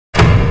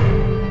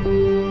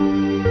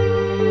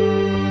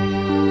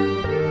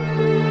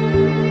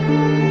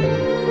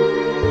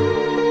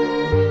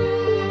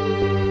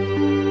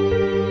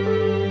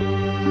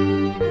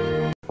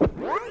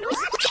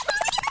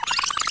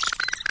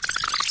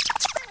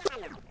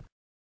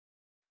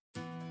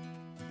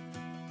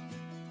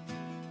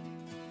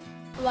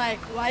Like,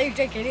 why do you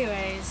drink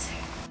anyways?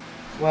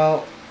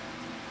 Well,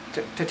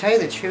 to tell you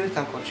the truth,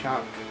 Uncle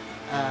Chuck,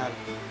 I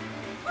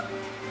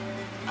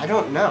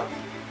don't know.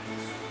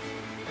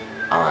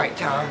 Alright,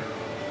 Tom.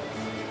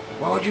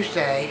 What would you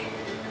say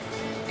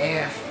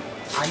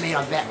if I made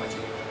a bet with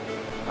you?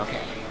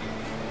 Okay.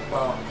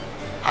 Well,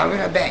 I'm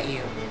gonna bet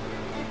you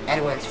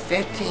Edwin's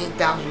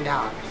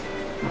 $15,000.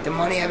 The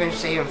money I've been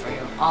saving for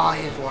him all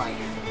his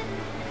life.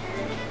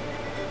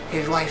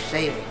 His life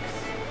savings.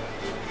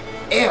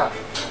 If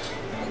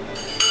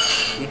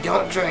you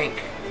don't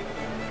drink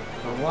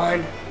for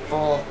 1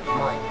 full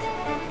month.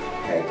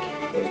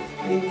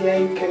 Yeah,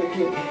 you could have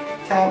given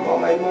Tom all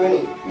my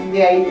money.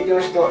 Yeah, you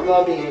just don't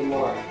love me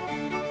anymore.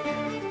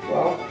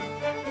 Well,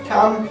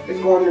 Tom is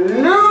going to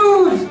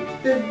lose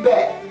this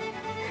bet.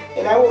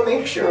 And I will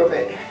make sure of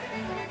it.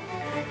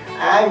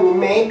 I will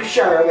make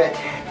sure of it.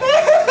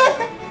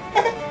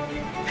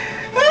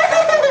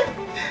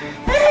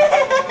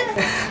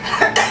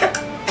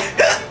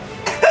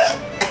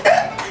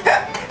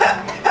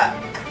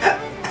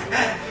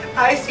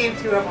 I seem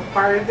to have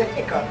acquired the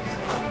hiccups.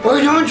 What are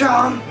you doing,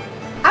 Tom?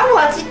 I'm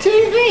watching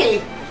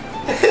TV.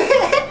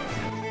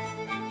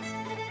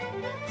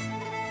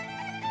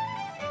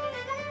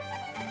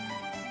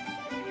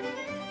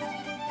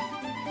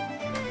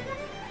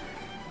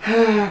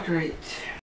 Great.